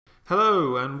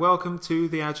Hello and welcome to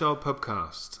the Agile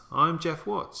Pubcast. I'm Jeff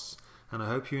Watts and I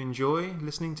hope you enjoy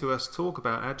listening to us talk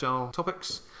about Agile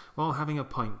topics while having a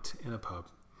pint in a pub.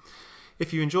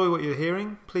 If you enjoy what you're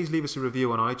hearing, please leave us a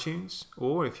review on iTunes,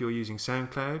 or if you're using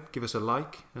SoundCloud, give us a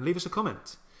like and leave us a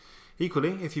comment.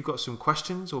 Equally, if you've got some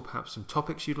questions or perhaps some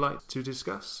topics you'd like to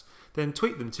discuss, then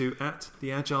tweet them to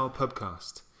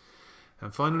 @theAgilePubcast.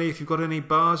 And finally, if you've got any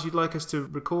bars you'd like us to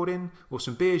record in or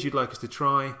some beers you'd like us to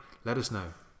try, let us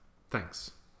know.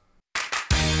 Thanks.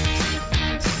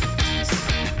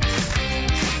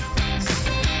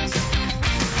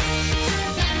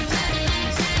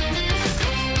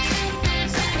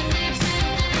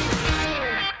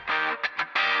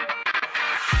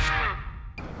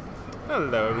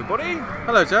 Hello everybody.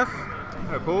 Hello Jeff.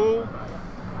 Hello Paul.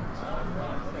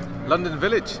 London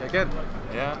Village again.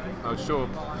 Yeah, I'm sure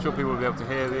people will be able to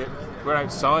hear we're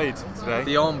outside today.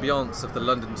 The ambience of the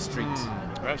London street.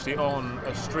 We're actually on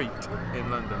a street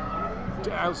in London,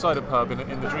 outside a pub in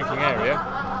the drinking area.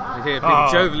 You hear people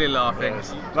jovially laughing.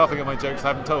 Yes, laughing at my jokes I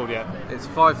haven't told yet. It's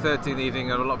 5:30 in the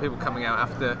evening and a lot of people coming out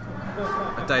after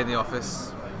a day in the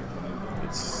office.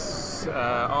 It's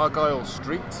Argyle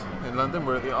Street in London.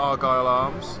 We're at the Argyle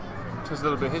Arms. It has a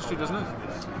little bit of history, doesn't it?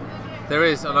 There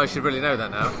is, and I should really know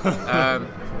that now.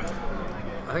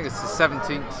 I think it's a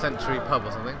 17th century pub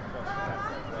or something.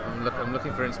 I'm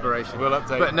looking for inspiration. We'll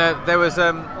update. But no, there was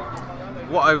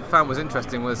what I found was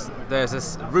interesting was there's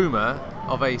this rumour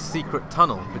of a secret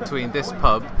tunnel between this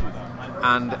pub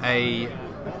and a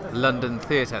London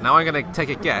theatre. Now I'm going to take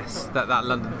a guess that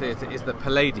London theatre is the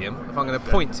Palladium. If I'm going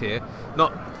to point here,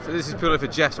 so this is purely for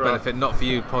Jeff's benefit, not for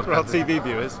you podcasters. For our TV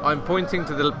viewers. I'm pointing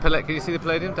to the Palladium. Can you see the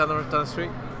Palladium down the street?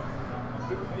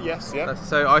 Yes, yeah.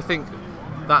 So I think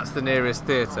that's the nearest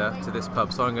theatre to this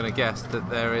pub. So I'm going to guess that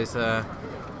there is a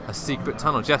secret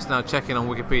tunnel. Jeff's now checking on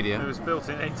Wikipedia. It was built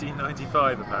in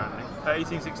 1895 apparently.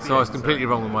 1868. So I was completely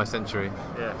wrong with my century.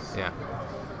 Yes. Yeah.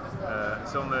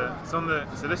 It's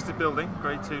a listed building,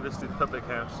 Grade 2 listed public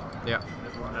house. Yeah.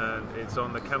 And it's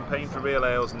on the Campaign for Real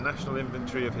Ale's National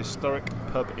Inventory of Historic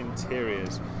Pub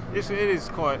Interiors. It's very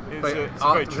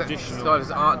traditional.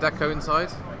 Is it Art Deco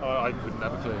inside? I wouldn't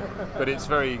have a clue, but it's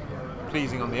very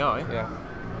pleasing on the eye. Yeah.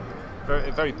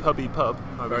 Very pubby pub,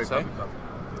 I would say. Pub.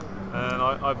 And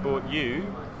I bought you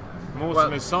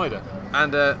Mortimer's cider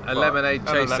and a lemonade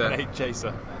chaser. And a lemonade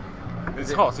chaser.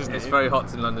 It's hot, isn't it? It's very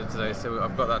hot in London today, so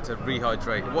I've got that to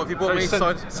rehydrate. What have you bought me?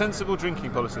 Sensible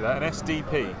drinking policy. That an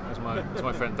SDP, as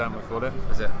my friend Dan would call it.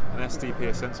 Is it an SDP?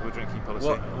 A sensible drinking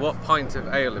policy. What pint of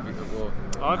ale have you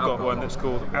got? I've got one that's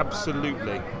called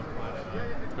Absolutely,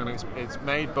 and it's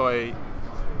made by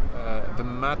the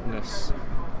Madness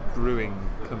Brewing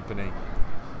Company.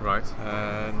 Right.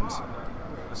 And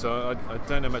so I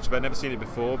don't know much about it, never seen it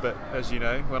before, but as you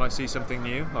know, when I see something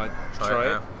new, I try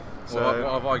it. So what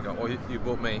have I got? Well, you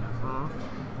bought me. Oh,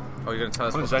 you're going to tell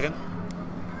us? Hold on a second.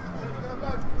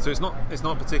 So it's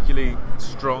not particularly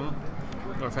strong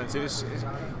or offensive. It's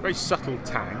very subtle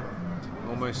tang,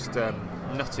 almost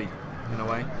nutty in a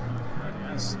way.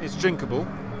 It's drinkable,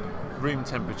 room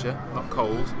temperature, not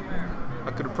cold. I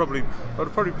would have probably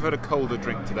preferred a colder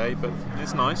drink today, but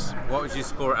it's nice. What would you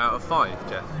score it out of 5,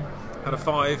 Jeff? Out of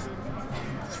 5,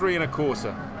 3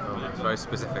 1/4. Oh, that's very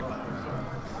specific.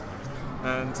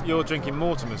 And you're drinking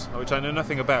Mortimer's, which I know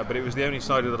nothing about, but it was the only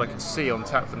cider that I could see on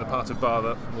tap from the part of the bar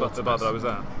that I was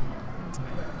at.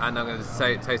 And I'm going to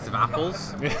say it tastes of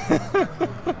apples.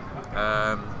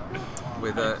 I'm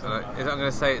going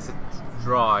to say it's a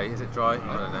dry. Is it dry?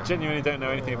 I don't know. Genuinely don't know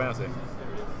anything about it.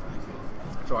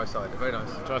 Dry cider, very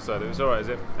nice. Dry cider, it was alright, is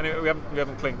it? Anyway, we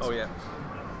haven't clinked. Oh yeah.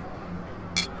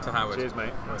 To Howard. Cheers,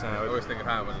 mate. To Howard. I always think of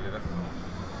Howard when you do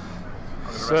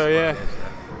that. So yeah,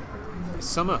 it's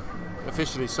summer.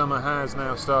 Officially, summer has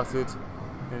now started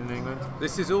in England.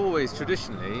 This is always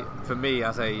traditionally, for me,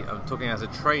 I'm talking as a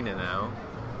trainer now,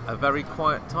 a very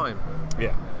quiet time.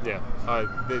 Yeah.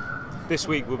 This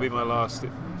week will be my last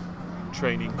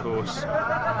training course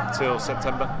till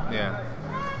September. Yeah.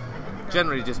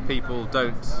 Generally, just people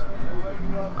don't.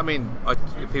 I mean, I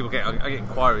get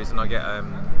inquiries and I get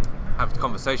have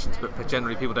conversations, but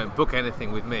generally people don't book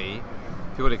anything with me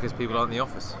purely because people aren't in the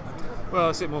office. Well,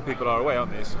 that's it. More people are away,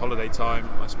 aren't they? It's holiday time,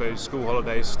 I suppose. School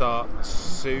holidays start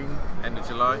soon. End of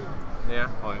July. Yeah.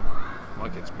 My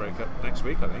kids break up next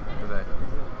week, I think. Do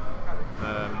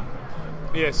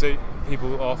they? Yeah. So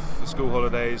people off for school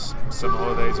holidays, summer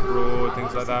holidays abroad,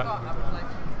 things like that.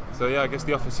 So yeah, I guess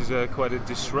the office is quite a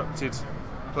disrupted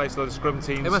place. A lot of scrum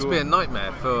teams. It must be a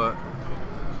nightmare for.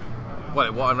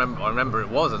 Well, what I remember it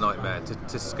was a nightmare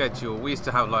to schedule. We used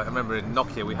to have I remember in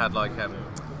Nokia we had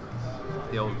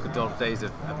the old days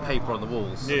of paper on the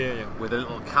walls. Yeah. With a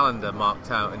little calendar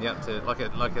marked out, and you had to like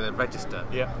a register.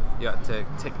 Yeah. You had to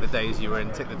tick the days you were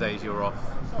in, tick the days you were off,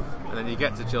 and then you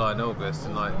get to July and August,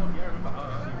 and like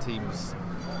teams.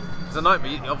 It's a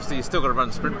nightmare. Obviously, you still got to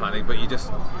run sprint planning, but you just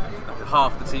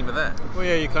half the team are there. Well,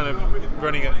 yeah, you're kind of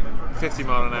running at 50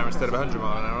 mile an hour instead of 100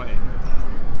 mile an hour, aren't you?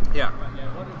 Yeah.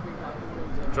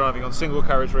 Driving on single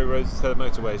carriageway roads instead of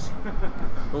motorways.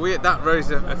 Well, that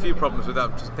raised a few problems with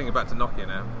that. Just thinking back to Nokia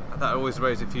now, that always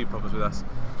raised a few problems with us.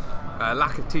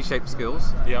 Lack of T-shaped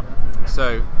skills. Yep.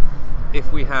 So,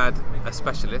 if we had a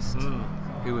specialist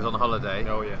who was on holiday,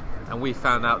 Oh yeah. and we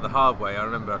found out the hard way. I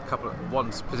remember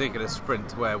one particular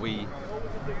sprint where we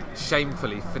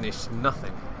shamefully finished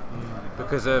nothing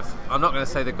because of, I'm not going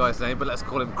to say the guy's name, but let's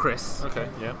call him Chris. Okay.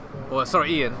 Yeah. Or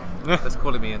sorry, Ian. Let's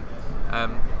call him Ian.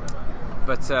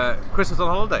 But Chris was on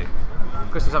holiday.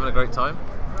 Chris was having a great time.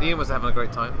 Ian was having a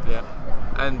great time. Yeah.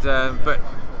 And but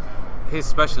his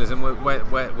specialism was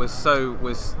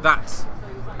that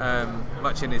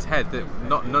much in his head that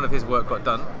none of his work got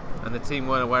done, and the team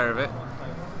weren't aware of it,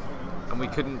 and we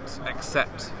couldn't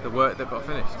accept the work that got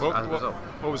finished as a result.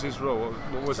 What was his role?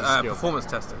 What was his skill? Performance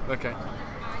testing. Okay.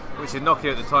 Which in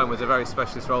Nokia at the time was a very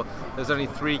specialist role. There's only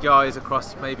 3 guys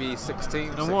across maybe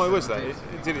 16. And why was that?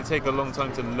 Did it take a long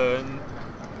time to learn?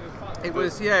 It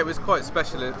was quite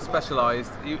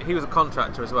specialised. He was a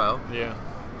contractor as well. Yeah.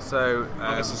 So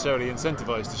not necessarily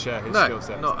incentivised to share his no, skill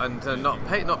set.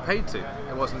 not paid to.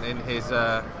 It wasn't in his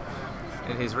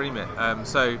remit.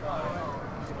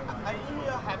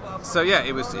 So yeah,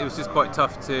 it was just quite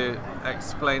tough to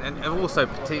explain, and also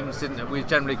teams didn't. We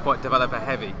generally quite developer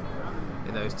heavy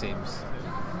in those teams.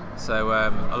 So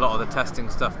a lot of the testing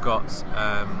stuff got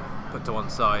put to one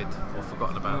side or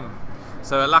forgotten about.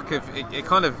 So a lack of it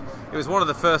was one of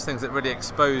the first things that really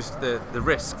exposed the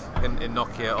risk in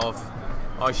Nokia of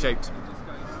I-shaped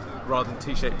rather than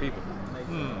T-shaped people.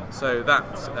 So that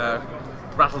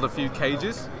rattled a few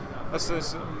cages. That's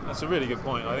a really good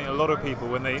point. I think a lot of people,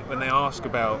 when they ask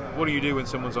about what do you do when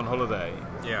someone's on holiday,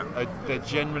 they're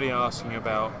generally asking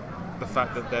about the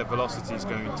fact that their velocity is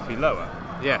going to be lower.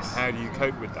 Yes. How do you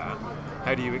cope with that?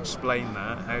 How do you explain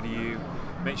that? How do you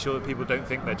make sure that people don't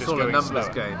think they're just going going slower? It's all a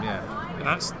numbers slower? game, yeah.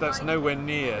 And that's nowhere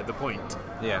near the point.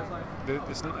 Yeah.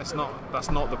 That's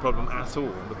not the problem at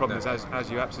all. The problem is, as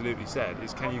you absolutely said,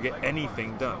 is can you get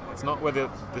anything done? It's not whether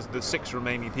the 6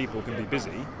 remaining people can be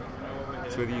busy.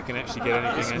 It's whether you can actually get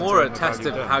anything. It's more a test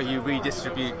of how you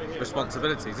redistribute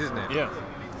responsibilities, isn't it? Yeah.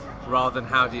 Rather than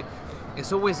how do you.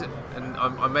 It's always, and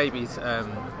I may be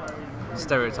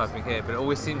stereotyping here, but it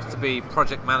always seems to be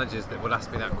project managers that would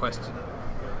ask me that question.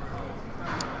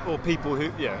 Or people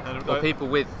who, people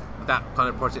with that kind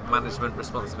of project management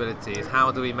responsibility is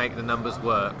how do we make the numbers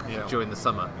work during the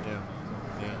summer? Yeah.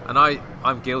 And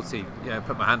I'm guilty.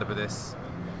 Put my hand up at this.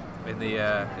 In the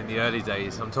early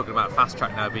days, I'm talking about Fast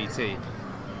Track now, BT.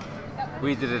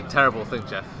 We did a terrible thing,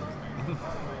 Jeff.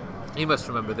 You must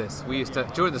remember this. We used to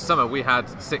during the summer we had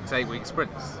 6-8 week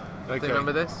sprints. Okay. Do you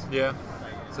remember this? Yeah.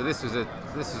 So this was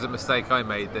a mistake I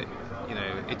made that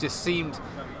it just seemed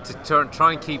to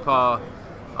try and keep our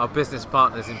business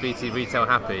partners in BT Retail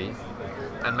happy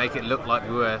and make it look like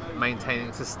we were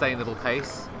maintaining sustainable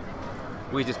pace.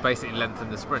 We just basically lengthened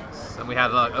the sprints, and we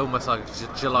had almost like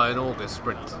a July and August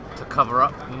sprint to cover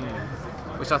up.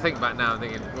 Which I think back now and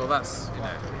thinking, well, that's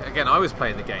again, I was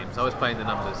playing the games, I was playing the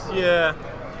numbers. Yeah.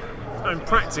 And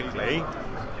practically,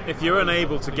 if you're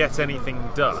unable to get anything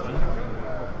done,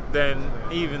 then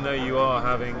even though you are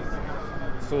having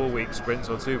 4-week sprints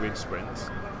or 2-week sprints,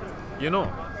 you're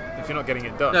not. If you're not getting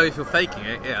it done. No, if you're faking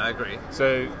it, yeah, I agree.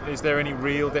 So, is there any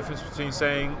real difference between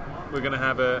saying we're going to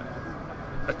have a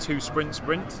 2-sprint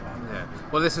sprint? Yeah.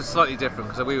 Well, this was slightly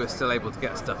different because we were still able to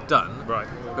get stuff done, right?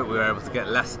 But we were able to get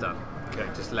less done. Okay.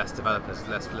 Just less developers,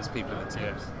 less people in the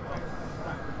teams.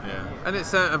 Yeah. And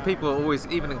it's and people are always,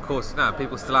 even in courses now,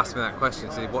 people still ask me that question.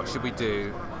 Say, what should we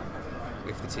do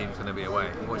if the team's going to be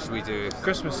away? What should we do?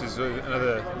 Christmas is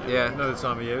another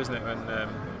time of year, isn't it? When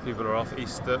people are off,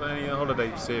 Easter, any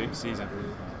holiday season,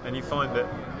 and you find that.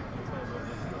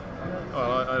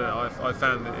 Well, I don't know. I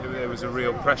found that there was a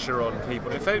real pressure on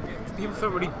people. People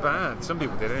felt really bad. Some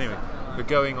people did anyway. For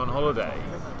going on holiday,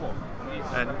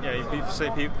 and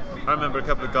I remember a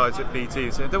couple of guys at BT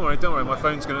who said, "Don't worry, my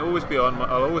phone's going to always be on.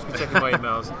 I'll always be checking my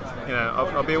emails.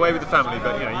 I'll be away with the family,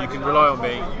 but you can rely on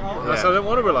me." Yeah. So I don't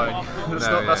want to rely on you.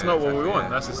 That's not what we want.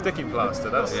 That's a sticking plaster.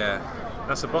 That's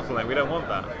a bottleneck. We don't want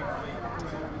that.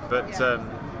 But.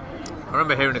 I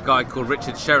remember hearing a guy called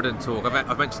Richard Sheridan talk.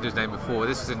 I've mentioned his name before.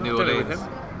 This was in New Orleans. With him?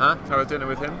 Huh? Had a dinner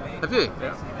with him. Have you?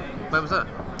 Yeah. When was that?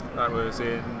 That was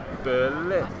in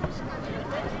Berlin.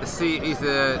 He's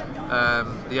the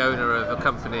owner of a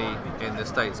company in the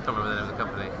States. Can't remember the name of the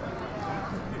company.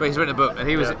 But he's written a book, and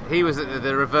he was at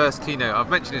the reverse keynote. I've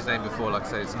mentioned his name before. Like I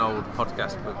say, it's an old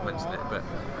podcast book mentioned it, but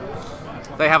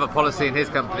they have a policy in his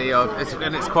company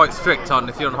and it's quite strict on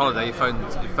if you're on holiday, your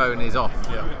phone is off,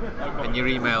 and your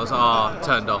emails are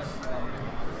turned off,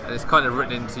 and it's kind of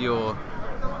written into your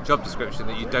job description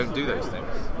that you don't do those things.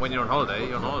 When you're on holiday,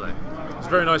 you're on holiday. He's a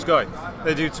very nice guy.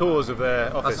 They do tours of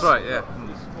their office. That's right, yeah.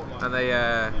 And they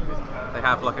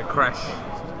have like a creche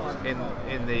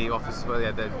in the office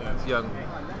where the young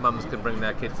mums can bring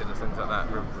their kids in and things like that.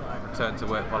 Return to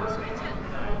work policy.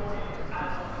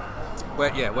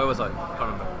 Where was I? Can't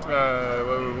remember.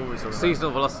 What were we talking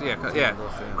Seasonal velocity, yeah.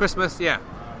 Christmas, yeah.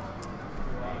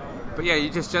 But yeah, you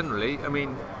just generally, I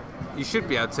mean, you should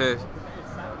be able to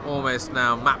almost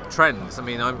now map trends. I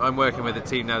mean, I'm working with a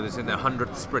team now that's in their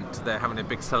 100th sprint. They're having a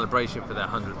big celebration for their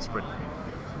 100th sprint.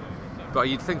 But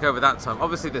you'd think over that time,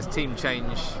 obviously there's team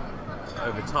change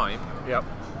over time. Yep.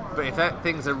 But if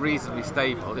things are reasonably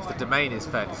stable, if the domain is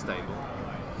fairly stable,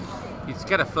 you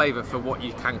get a flavour for what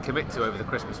you can commit to over the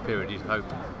Christmas period, you'd hope.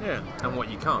 Yeah. And what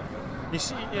you can't. You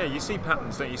see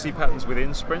patterns, don't you? You see patterns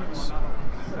within sprints.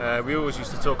 We always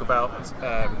used to talk about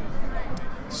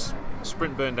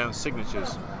sprint burn down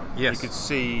signatures. Yes. You could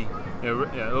see,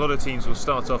 a lot of teams will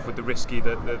start off with the risky,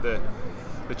 the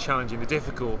challenging, the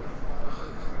difficult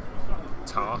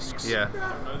tasks. Yeah.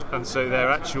 And so their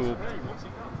actual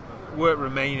work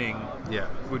remaining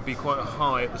would be quite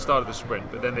high at the start of the sprint,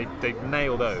 but then they'd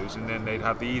nail those, and then they'd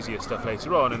have the easier stuff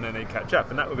later on, and then they'd catch up,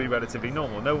 and that would be relatively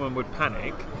normal. No one would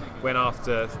panic when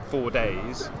after 4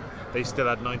 days they still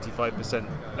had 95%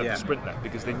 of the sprint left,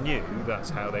 because they knew that's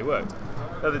how they worked.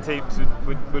 Other teams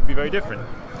would be very different.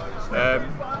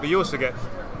 But you also get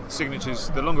signatures.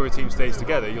 The longer a team stays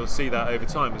together, you'll see that over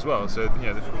time as well. So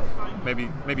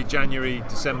maybe January,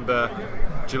 December,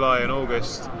 July and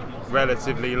August,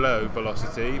 relatively low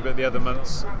velocity, but the other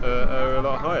months are a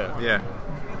lot higher. Yeah.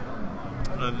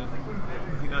 And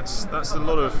I think that's a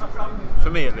lot of, for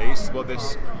me at least, what the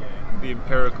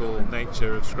empirical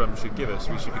nature of Scrum should give us.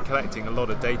 We should be collecting a lot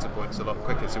of data points a lot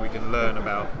quicker, so we can learn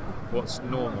about what's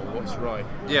normal, what's right.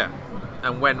 Yeah.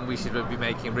 And when we should be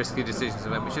making risky decisions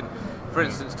and when we shouldn't. For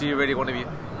instance, do you really want to be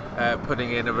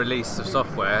putting in a release of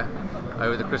software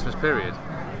over the Christmas period?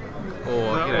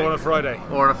 Or on a Friday.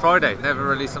 Or on a Friday. Never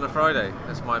release on a Friday.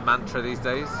 That's my mantra these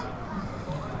days.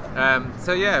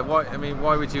 So yeah,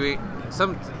 why would you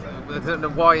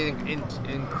why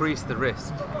increase the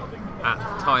risk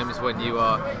at times when you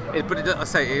are? I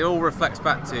say it all reflects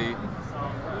back to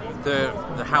the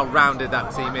how rounded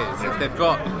that team is. If they've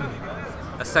got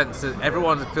a sense that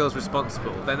everyone feels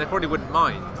responsible, then they probably wouldn't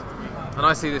mind. And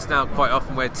I see this now quite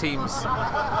often where teams.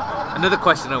 Another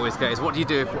question I always get is, what do you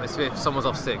do if someone's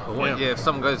off sick, or if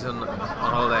someone goes on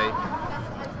holiday?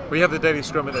 Well, you have the daily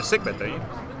scrum at their sickbed, don't you?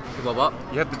 What?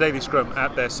 You have the daily scrum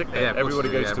at their sickbed. Yeah, everybody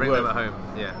goes to bring work. Them at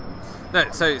home. Yeah.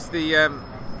 No, so it's the.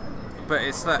 But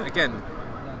it's that again,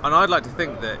 and I'd like to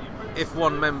think that if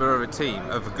one member of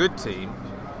a good team,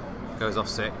 goes off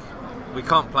sick, we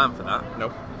can't plan for that.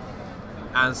 Nope.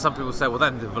 And some people say, well,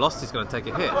 then the velocity's going to take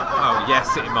a hit. Oh,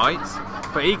 yes, it might.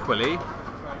 But equally,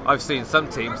 I've seen some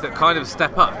teams that kind of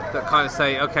step up, that kind of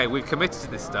say, okay, we've committed to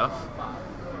this stuff.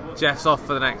 Jeff's off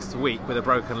for the next week with a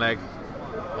broken leg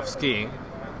of skiing,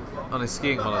 on his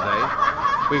skiing holiday.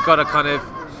 We've got to kind of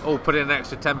all put in an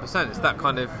extra 10%. It's that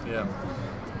kind of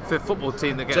football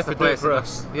team that gets Jeff the would do it players. for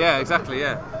us. Yeah, exactly,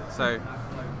 yeah. So,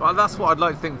 well, that's what I'd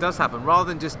like to think does happen, rather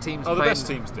than just teams the best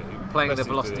teams do. Playing the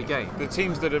velocity game. The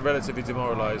teams that are relatively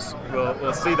demoralised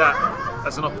will see that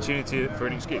as an opportunity for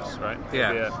an excuse, right?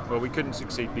 Yeah. Well, we couldn't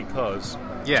succeed because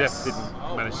Jeff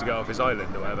didn't manage to get off his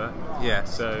island or whatever. Yeah.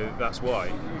 So that's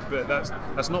why. But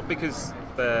that's not because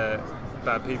they're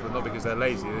bad people, not because they're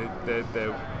lazy.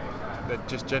 They're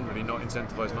just generally not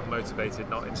incentivised, not motivated,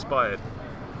 not inspired.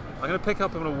 I'm going to pick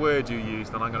up on a word you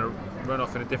used, and I'm going to run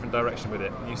off in a different direction with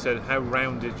it. You said how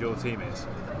rounded your team is.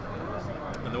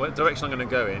 And the direction I'm going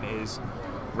to go in is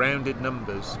rounded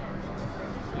numbers,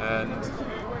 and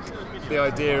the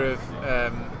idea of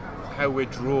how we're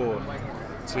drawn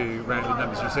to rounded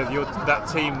numbers. You said that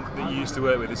team that you used to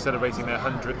work with is celebrating their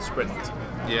 100th sprint.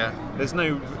 Yeah. There's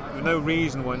no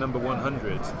reason why number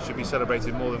 100 should be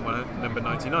celebrated more than number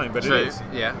 99, but True. it is.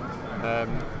 Yeah.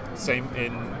 Same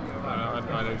in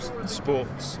I know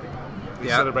sports. We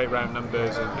celebrate round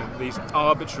numbers and these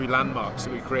arbitrary landmarks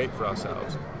that we create for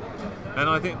ourselves. And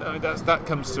I think that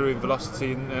comes through in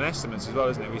velocity and estimates as well,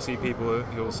 isn't it? We see people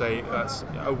who will say that's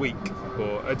a week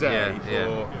or a day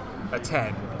or a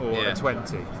 10 or a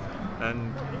 20.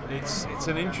 And it's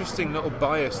an interesting little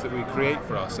bias that we create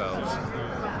for ourselves.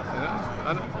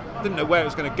 I didn't know where it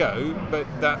was going to go, but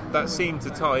that seemed to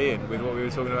tie in with what we were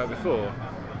talking about before.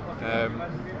 I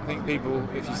think people,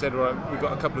 if you said, right, we've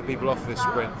got a couple of people off this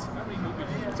sprint,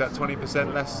 is that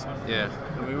 20% less? Yeah.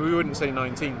 I mean, we wouldn't say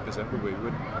 19%, would we? We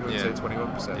wouldn't say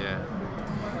 21%. Yeah.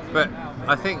 But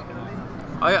I think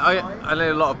I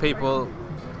know a lot of people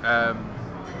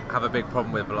have a big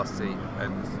problem with velocity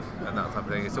and that type of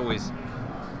thing. There's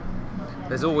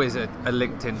always a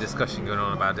LinkedIn discussion going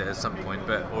on about it at some point,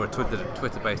 or a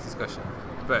Twitter-based discussion.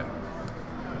 But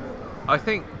I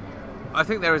think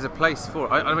there is a place for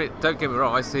it. I mean, don't get me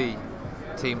wrong. I see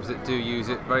teams that do use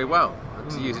it very well,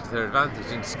 to use it to their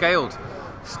advantage, and scaled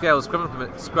scrum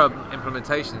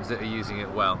implementations that are using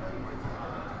it well,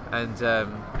 and are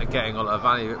getting a lot of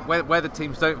value. Where the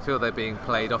teams don't feel they're being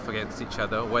played off against each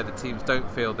other, or where the teams don't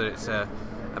feel that it's a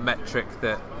metric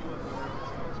that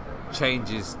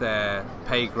changes their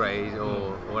pay grade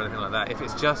or anything like that. If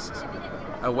it's just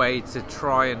a way to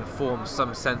try and form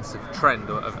some sense of trend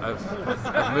or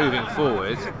of moving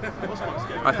forward,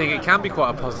 I think it can be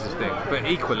quite a positive thing. But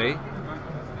equally,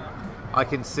 I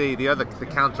can see the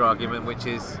counter argument, which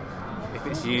is if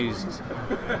it's used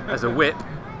as a whip,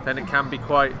 then it can be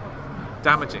quite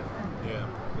damaging. Yeah.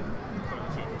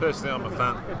 Personally, I'm a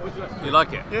fan. You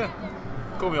like it? Yeah.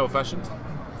 Call me old-fashioned.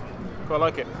 Quite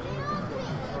like it.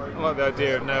 I like the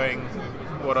idea of knowing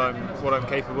what I'm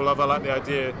capable of. I like the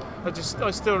idea. I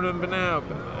still remember now.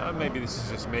 But maybe this is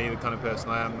just me, the kind of person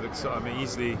I am.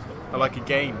 I like a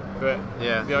game, but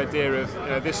the idea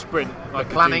of this sprint,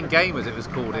 planning game, as it was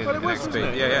called in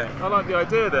XP. Yeah. I like the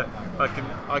idea that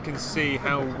I can see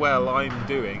how well I'm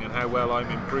doing and how well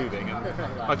I'm improving, and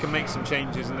I can make some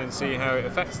changes and then see how it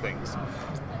affects things.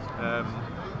 I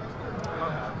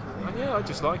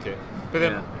just like it. But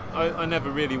then I never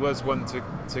really was one to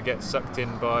get sucked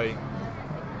in by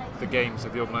the games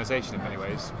of the organisation in many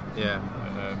ways. Yeah.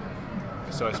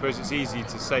 So I suppose it's easy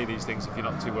to say these things if you're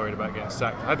not too worried about getting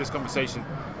sacked. I had this conversation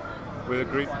with a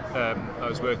group I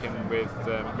was working with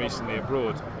recently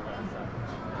abroad,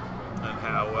 and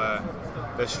how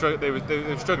they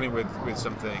were struggling with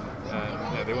something.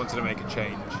 They wanted to make a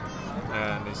change,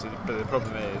 and they said, but the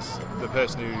problem is the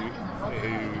person who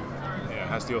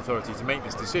has the authority to make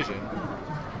this decision,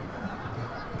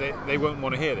 they won't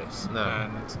want to hear this. No.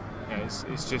 And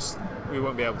it's just, we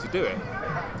won't be able to do it.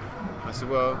 I said,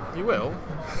 well, you will.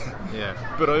 Yeah.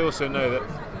 But I also know that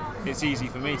it's easy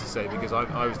for me to say, because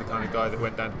I was the kind of guy that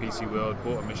went down to PC World,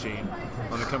 bought a machine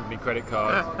on a company credit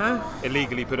card,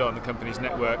 illegally put it on the company's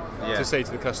network to say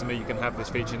to the customer, you can have this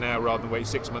feature now rather than wait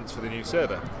 6 months for the new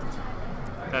server.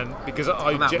 And because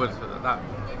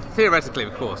theoretically,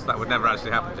 of course, that would never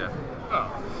actually happen, Jeff. Oh,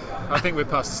 I think we're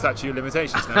past the statute of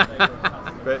limitations now.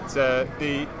 But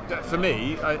for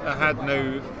me, I had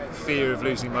no fear of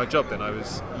losing my job then. I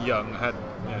was young, I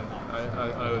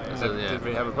didn't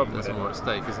really have a problem with it. There's more at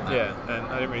stake, isn't there? Yeah, and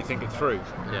I didn't really think it through.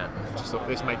 Yeah. I just thought,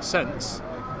 this makes sense,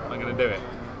 I'm going to do it.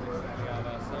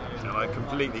 And I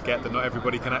completely get that not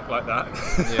everybody can act like that.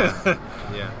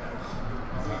 Yeah.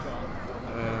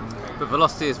 But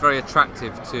velocity is very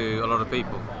attractive to a lot of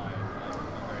people.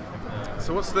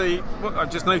 So what I've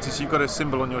just noticed you've got a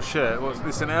symbol on your shirt. What's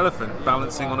this, an elephant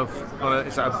balancing on a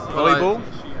is that a volleyball?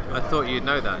 I thought you'd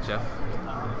know that, Jeff.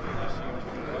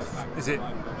 Is it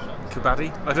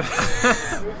Kabaddi? I don't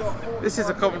This is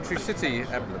a Coventry City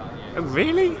emblem. Oh,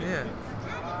 really? Yeah.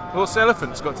 What's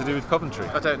elephants got to do with Coventry?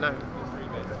 I don't know.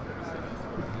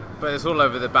 But it's all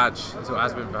over the badge. It's what it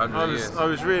has been for hundreds of years. I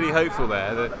was really hopeful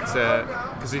there that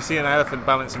because you see an elephant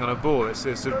balancing on a ball, it's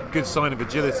a good sign of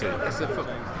agility.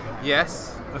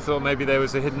 Yes. I thought maybe there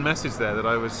was a hidden message there that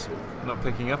I was not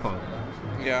picking up on.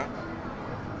 Yeah.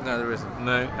 No, there isn't.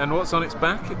 No. And what's on its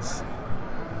back?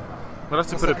 We'll have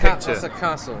to put a picture. That's a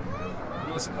castle.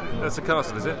 That's a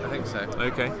castle, is it? I think so.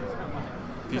 Okay.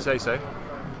 If you say so.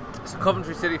 It's a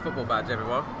Coventry City football badge,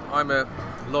 everyone. I'm a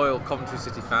loyal Coventry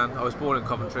City fan. I was born in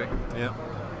Coventry. Yeah.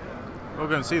 We'll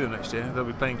go and see them next year. They'll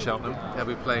be playing Cheltenham. They'll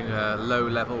be playing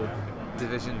low-level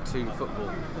Division 2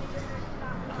 football.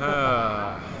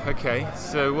 Okay.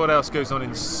 So what else goes on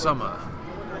in summer?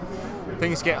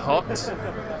 Things get hot. So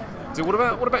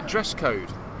what about dress code?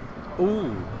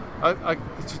 Ooh.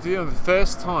 The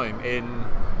first time in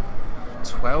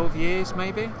 12 years,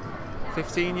 maybe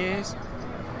 15 years,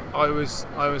 I was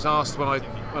asked when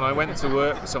I went to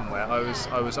work somewhere. I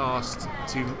was asked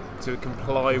to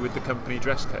comply with the company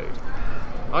dress code.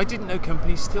 I didn't know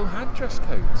companies still had dress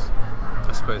codes.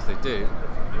 I suppose they do.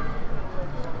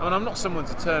 I mean, I'm not someone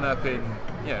to turn up in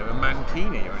a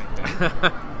mankini or anything,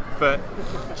 but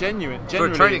generally for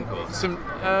a training course.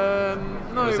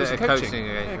 No, it was a coaching. Coaching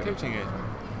engagement. Yeah, coaching engagement.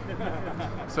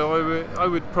 So I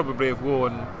would probably have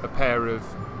worn a pair of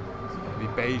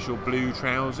maybe beige or blue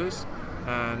trousers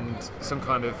and some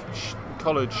kind of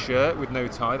collared shirt with no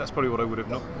tie. That's probably what I would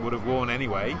have worn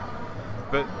anyway.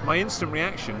 But my instant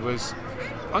reaction was,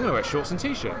 I'm going to wear shorts and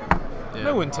t-shirt. Yeah.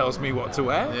 No one tells me what to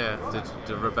wear. Yeah,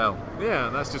 to rebel. Yeah,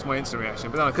 that's just my instant reaction.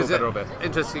 But then I thought better of it.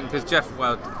 Interesting, because Jeff,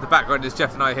 well, the background is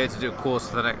Jeff and I are here to do a course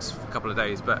for the next couple of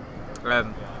days, but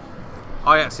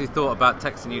I actually thought about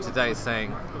texting you today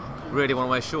saying, really want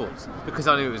to wear shorts, because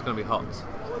I knew it was going to be hot.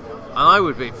 And I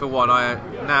would be, for one,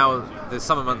 now the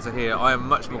summer months are here, I am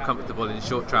much more comfortable in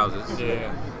short trousers.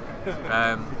 Yeah.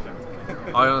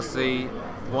 I honestly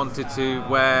wanted to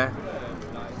wear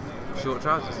short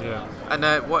trousers. Yeah. And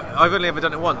I've only ever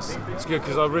done it once. It's good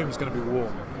because our room's going to be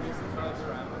warm.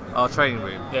 Our training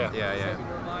room. Yeah. Yeah.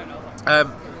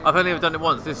 I've only ever done it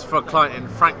once. This is for a client in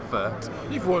Frankfurt.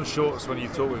 You've worn shorts when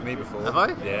you've talked with me before. Have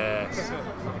I? Yes.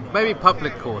 Maybe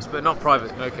public course, but not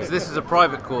private. Okay. So this is a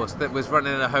private course that was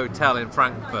running in a hotel in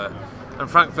Frankfurt. And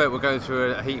Frankfurt were going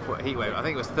through a heat wave. I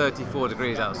think it was 34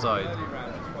 degrees outside.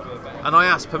 And I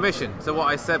asked permission. So what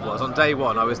I said was, on day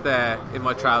one, I was there in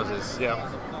my trousers. Yeah.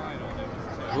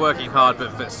 Working hard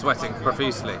but sweating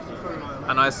profusely.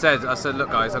 And I said, look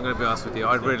guys, I'm going to be honest with you,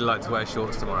 I'd really like to wear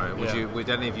shorts tomorrow. Would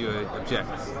any of you object?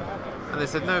 And they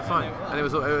said, no, fine. And it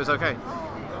was okay.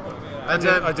 And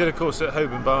I did a course at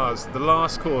Holborn Bars. The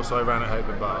last course I ran at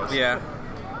Holborn Bars. Yeah.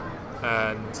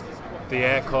 And the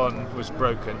aircon was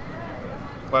broken.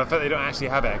 Well, in fact, they don't actually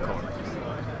have aircon.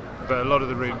 But a lot of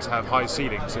the rooms have high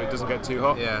ceilings, so it doesn't get too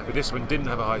hot. Yeah. But this one didn't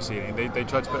have a high ceiling. They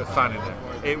tried to put a fan in there.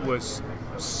 It was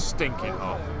stinking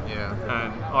hot. Yeah.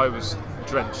 And I was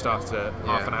drenched after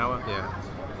half an hour. Yeah.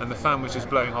 And the fan was just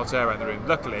blowing hot air around the room.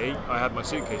 Luckily, I had my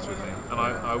suitcase with me, and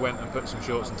I went and put some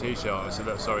shorts and t-shirt on. I said,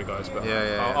 look, sorry guys, but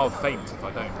I'll faint if I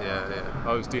don't. Yeah.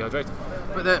 I was dehydrated.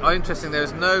 But interesting,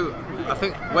 there's no... I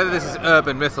think whether this is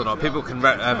urban myth or not, people can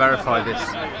verify this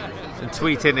and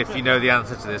tweet in if you know the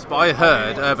answer to this. But I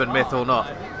heard, urban myth or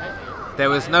not, there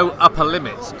was no upper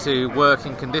limit to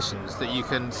working conditions that you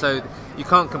can... So you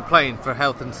can't complain for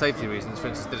health and safety reasons, for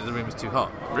instance, that the room is too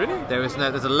hot. Really? There's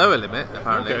a lower limit,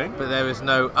 apparently, okay. But there is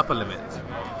no upper limit.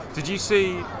 Did you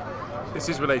see... This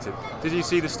is related. Did you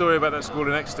see the story about that school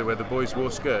in Exeter where the boys wore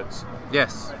skirts?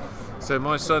 Yes. So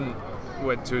my son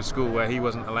went to a school where he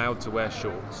wasn't allowed to wear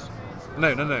shorts.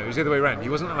 No, it was the other way around. He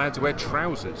wasn't allowed to wear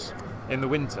trousers in the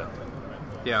winter.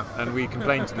 Yeah. And we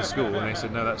complained to the school, and they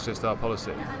said, no, that's just our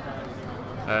policy.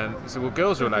 And so, well,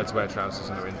 girls are allowed to wear trousers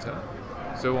in the winter,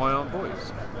 so why aren't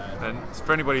boys? And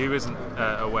for anybody who isn't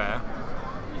aware,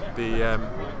 there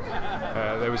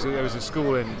was a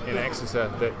school in Exeter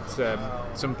that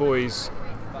some boys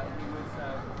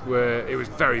were. It was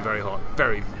very, very hot,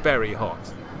 very, very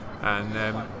hot, and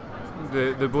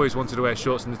the boys wanted to wear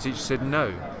shorts, and the teacher said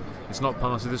no. It's not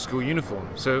part of the school uniform.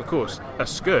 So, of course, a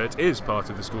skirt is part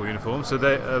of the school uniform. So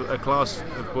a class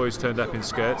of boys turned up in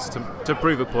skirts to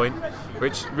prove a point,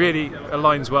 which really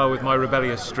aligns well with my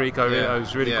rebellious streak. I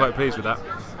was really quite pleased with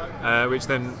that, which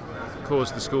then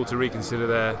caused the school to reconsider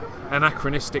their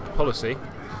anachronistic policy.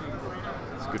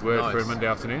 It's a good word for a Monday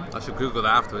afternoon. I should Google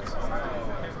that afterwards.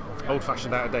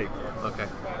 Old-fashioned, out of date. Okay.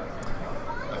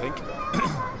 I think.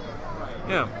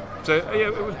 Yeah. So,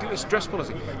 it's dress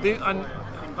policy.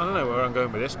 I don't know where I'm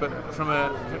going with this, but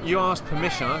you asked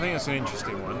permission. I think that's an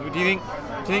interesting one. Do you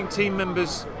think team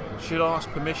members should ask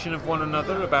permission of one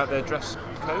another about their dress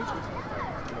code?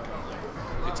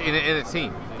 It's in a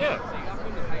team. Yeah.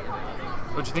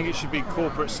 Or do you think it should be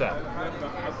corporate set?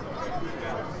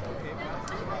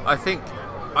 I think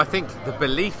the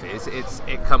belief is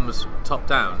it comes top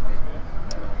down,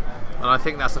 and I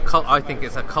think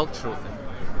it's a cultural thing.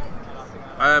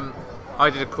 I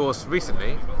did a course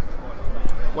recently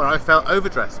where I felt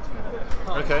overdressed.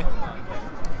 Okay.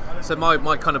 So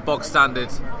my kind of bog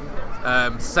standard,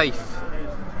 safe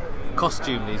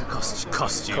costume.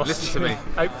 Costume. Listen to me.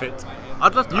 Outfit.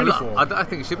 I'd love to. Uniform. I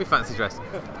think it should be fancy dress.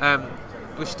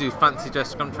 We should do fancy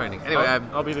dress scrum training. Anyway,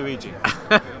 I'll be Luigi.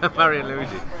 Mario and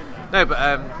Luigi. No,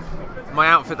 but my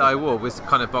outfit that I wore was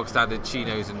kind of bog standard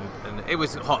chinos, and it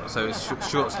was hot, so it was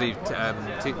short sleeved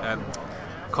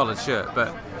collared shirt,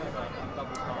 but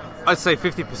I'd say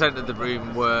 50% of the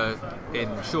room were in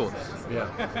shorts. Yeah.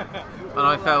 And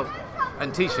I felt,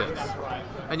 and t-shirts.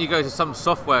 And you go to some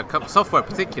software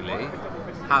particularly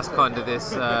has kind of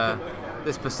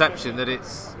this perception that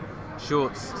it's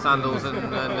shorts, sandals,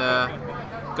 and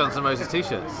Guns N' Roses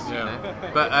t-shirts. Yeah. You know?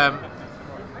 But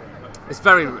it's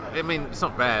very. I mean, it's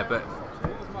not rare, but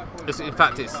in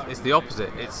fact it's the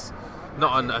opposite. It's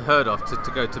not unheard of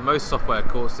to go to most software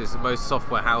courses and most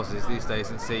software houses these days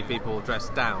and see people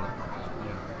dressed down.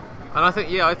 And I think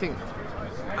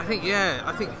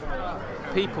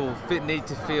people need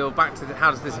to feel back to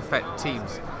how does this affect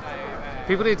teams.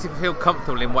 People need to feel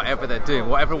comfortable in whatever they're doing,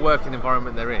 whatever working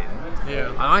environment they're in. Yeah.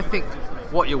 And I think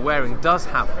what you're wearing does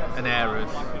have an air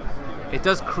of, it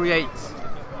does create,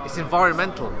 it's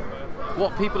environmental.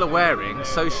 What people are wearing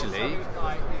socially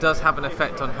does have an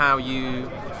effect on how you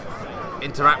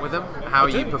interact with them, how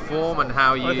you perform, and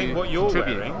how you I think what you're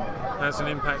contribute. wearing has an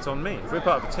impact on me. If we're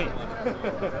part of a team,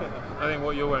 I think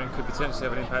what you're wearing could potentially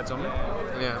have an impact on me.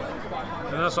 Yeah.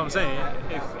 And that's what I'm saying.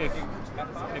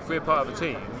 If we're part of a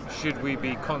team, should we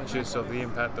be conscious of the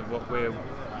impact of what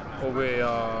we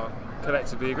are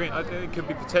collectively agreeing? It could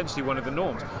be potentially one of the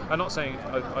norms. I'm not saying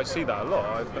I see that a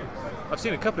lot. I've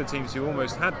seen a couple of teams who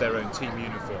almost had their own team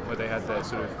uniform, where they had their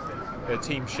sort of their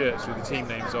team shirts with the team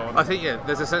names on. I think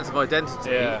there's a sense of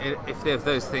identity if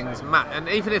those things match, and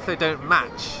even if they don't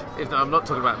match. I'm not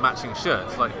talking about matching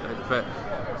shirts, but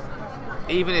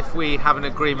even if we have an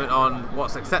agreement on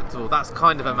what's acceptable, that's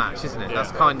kind of a match, isn't it? Yeah.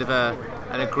 That's kind of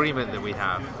an agreement that we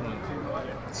have.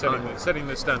 Setting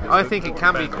the standards. I think it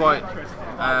can be quite.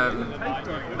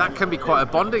 That can be quite a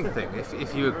bonding thing.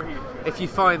 If you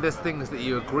find there's things that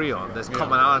you agree on, there's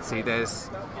commonality. There's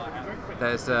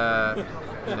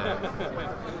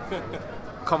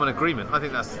common agreement. I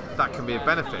think that can be a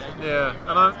benefit. Yeah,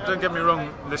 and don't get me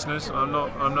wrong, listeners. I'm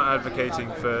not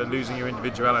advocating for losing your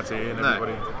individuality in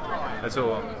everybody at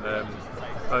all.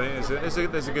 I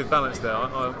think there's a good balance there.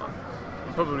 I'm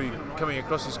probably coming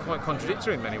across as quite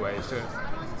contradictory in many ways,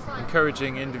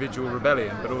 encouraging individual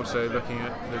rebellion, but also looking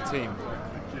at the team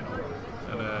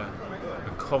and a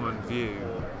common view.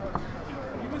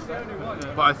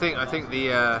 But I think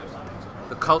the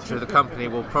culture of the company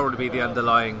will probably be the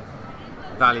underlying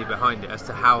value behind it as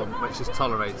to how much is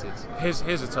tolerated. Here's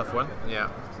a tough one. Yeah.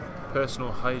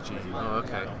 Personal hygiene. Oh,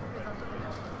 okay.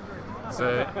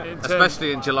 So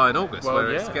especially in July and August,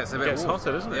 where it gets a bit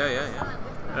hotter, doesn't it? Yeah.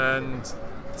 And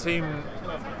team,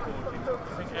 I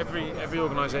think every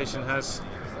organisation has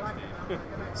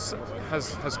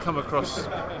come across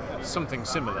something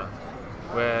similar,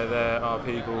 where there are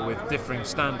people with differing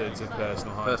standards of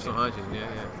personal hygiene. Personal hygiene,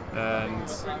 yeah. And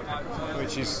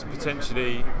which is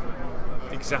potentially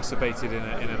exacerbated in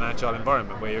an agile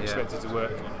environment where you're expected to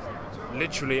work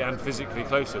literally and physically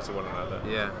closer to one another.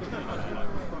 Yeah.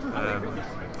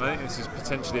 I think this is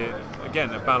potentially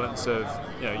again a balance of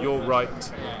your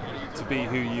right to be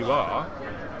who you are,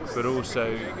 but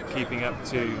also keeping up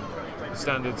to the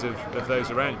standards of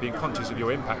those around you, being conscious of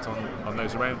your impact on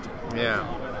those around you. Yeah.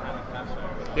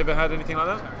 You ever had anything like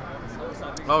that?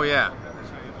 Oh yeah.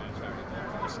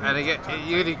 And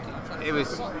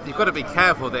you've got to be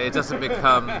careful that it doesn't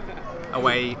become a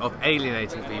way of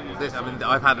alienating people.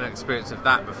 I've had an experience of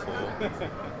that before,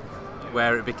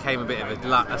 where it became a bit of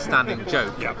a standing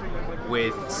joke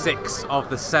with 6 of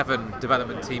the 7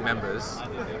 development team members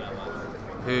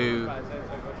who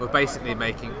were basically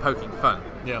poking fun.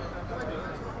 Yeah.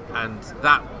 And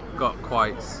that got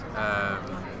quite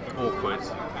awkward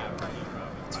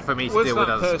for me to deal with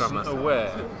as a Scrum Was that Master. person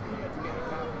aware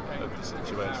of the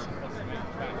situation?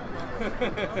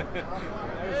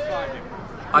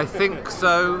 I think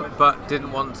so, but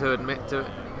didn't want to admit to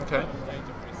it. Okay.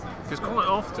 Because quite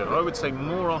often, I would say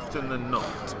more often than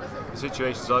not, the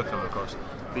situations I've come across,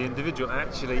 the individual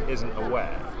actually isn't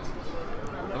aware.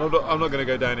 And I'm not going to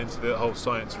go down into the whole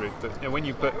science route, but when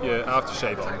you put your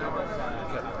aftershave on,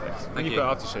 when you put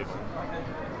aftershave on,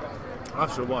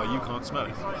 after a while you can't smell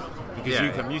it because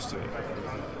you come used to it,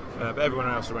 but everyone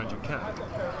else around you can.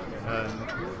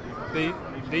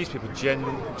 These people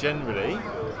generally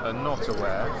are not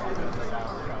aware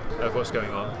of what's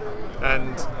going on,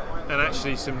 and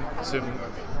actually some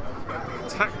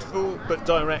tactful but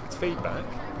direct feedback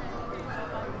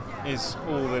is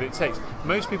all that it takes.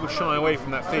 Most people shy away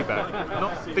from that feedback,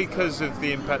 not because of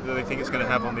the impact that they think it's going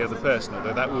to have on the other person,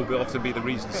 although that will often be the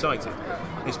reason cited.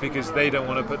 It's because they don't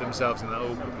want to put themselves in that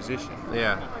awkward position.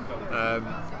 Yeah.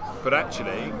 But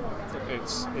actually,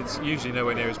 it's usually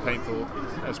nowhere near as painful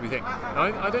as we think.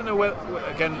 I don't know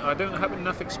again, I don't have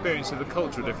enough experience of the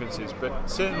cultural differences, but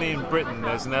certainly in Britain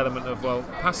there's an element of,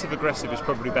 passive aggressive is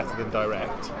probably better than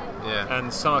direct,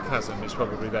 and sarcasm is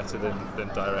probably better than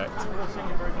direct.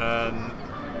 And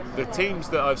the teams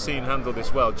that I've seen handle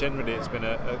this well, generally it's been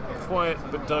a quiet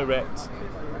but direct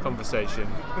conversation.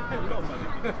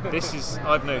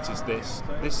 I've noticed this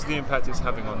is the impact it's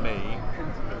having on me.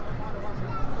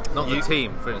 Not the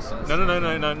team, for instance. No.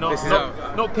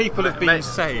 Not people have been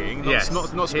saying.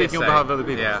 Not speaking on behalf of other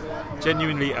people. Yeah.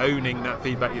 Genuinely owning that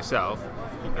feedback yourself,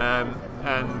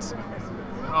 and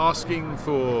asking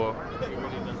for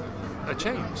a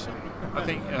change. I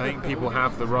think people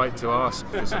have the right to ask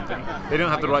for something. They don't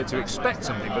have the right to expect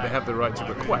something, but they have the right to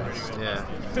request. Yeah.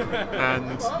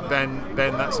 And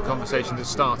then that's a conversation that's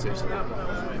started,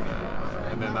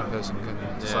 and then that person can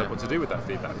decide what to do with that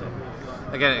feedback.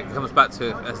 Again, it comes back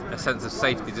to a sense of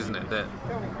safety, doesn't it? That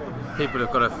people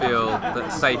have got to feel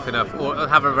that safe enough, or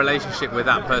have a relationship with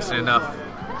that person enough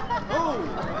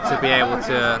to be able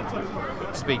to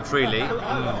speak freely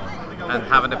and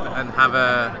have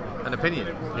an opinion.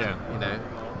 Yeah, you know.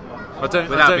 I don't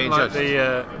being like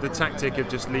judged. the tactic of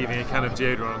just leaving a can of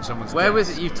deodorant on someone's Where desk.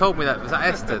 was it? You told me that. Was that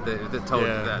Esther that told you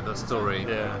that story?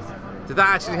 Yeah. Did that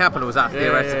actually happen, or was that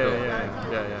theoretical?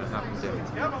 Yeah, it happened,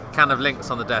 yeah. Can of Lynx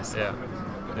on the desk. Yeah.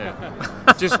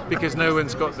 Just because no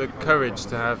one's got the courage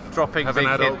to have an big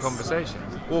adult hints. conversation.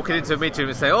 Walking into a meeting room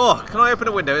and say, "Oh, can I open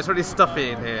a window? It's really stuffy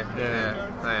in here." Yeah.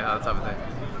 That type of thing.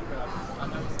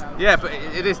 Yeah, but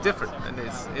it is different, and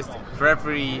it's for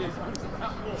every.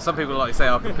 Some people, like you say,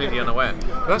 are completely unaware.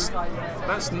 That's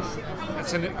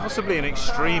possibly an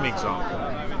extreme example,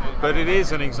 but it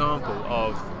is an example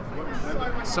of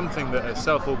something that a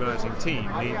self-organising team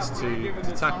needs to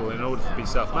tackle in order to be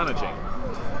self-managing.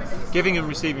 Giving and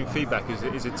receiving feedback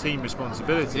is a team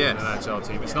responsibility in an agile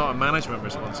team. It's not a management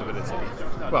responsibility.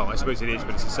 Well, I suppose it is,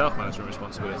 but it's a self-management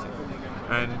responsibility.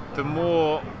 And the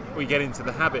more we get into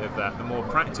the habit of that, the more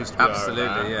practiced we are at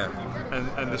that.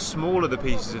 And the smaller the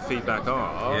pieces of feedback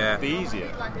are, the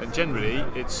easier. And generally,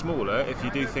 it's smaller if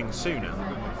you do things sooner.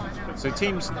 So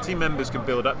team members can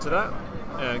build up to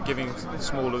that, giving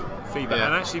smaller feedback.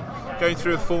 And actually, going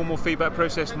through a formal feedback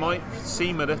process might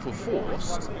seem a little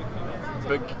forced.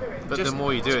 But the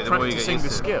more you do it, the more you get used to the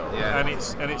to skill, it. and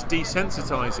it's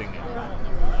desensitizing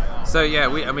it. So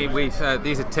we've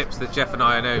these are tips that Jeff and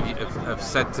I know have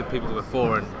said to people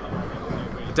before, and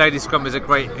the Daily Scrum is a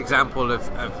great example of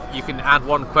you can add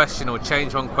one question or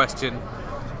change one question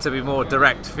to be more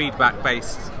direct feedback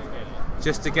based,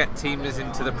 just to get teamers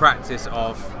into the practice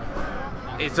of.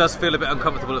 It does feel a bit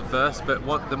uncomfortable at first, but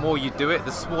the more you do it,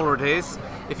 the smaller it is.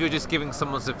 If you're just giving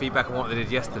someone some feedback on what they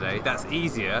did yesterday, that's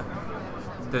easier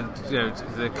than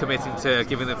the committing to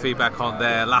giving them feedback on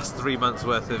their last 3 months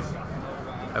worth of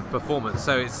performance.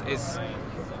 So it's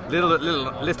little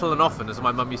and often, as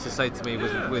my mum used to say to me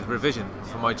with revision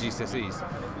for my GCSEs.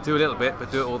 Do a little bit,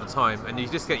 but do it all the time, and you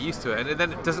just get used to it. And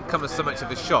then it doesn't come as so much of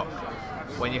a shock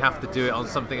when you have to do it on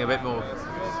something a bit more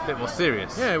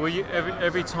serious. Yeah, well,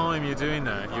 every time you're doing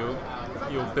that,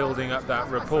 you're building up that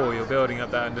rapport, you're building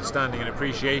up that understanding and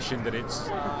appreciation that it's.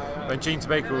 When Gene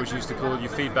Baker always used to call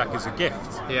your feedback as a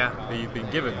gift that you've been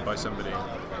given by somebody,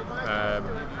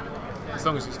 as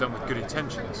long as it's done with good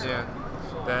intentions,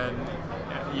 then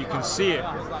you can see it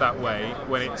that way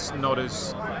when it's not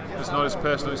as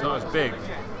personal, it's not as big,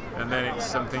 and then it's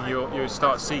something you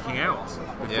start seeking out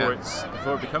before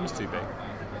it becomes too big.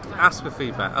 Ask for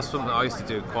feedback. That's something I used to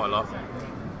do quite a lot.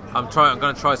 I'm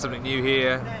going to try something new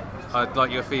here. I'd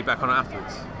like your feedback on it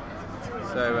afterwards.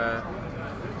 So.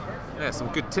 Some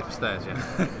good tips there,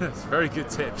 Jeff. It's very good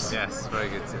tips. Yes, very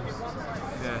good tips.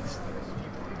 Yes.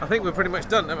 I think we're pretty much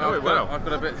done. I've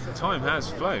got a bit. Time has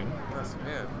flown.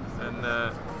 And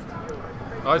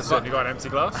I've certainly got an empty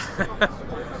glass.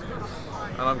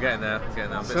 And I'm getting there.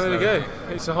 So there we go.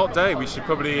 It's a hot day. We should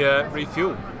probably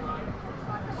refuel.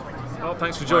 Well,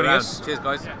 thanks for joining us. Cheers,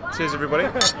 guys. Cheers, everybody.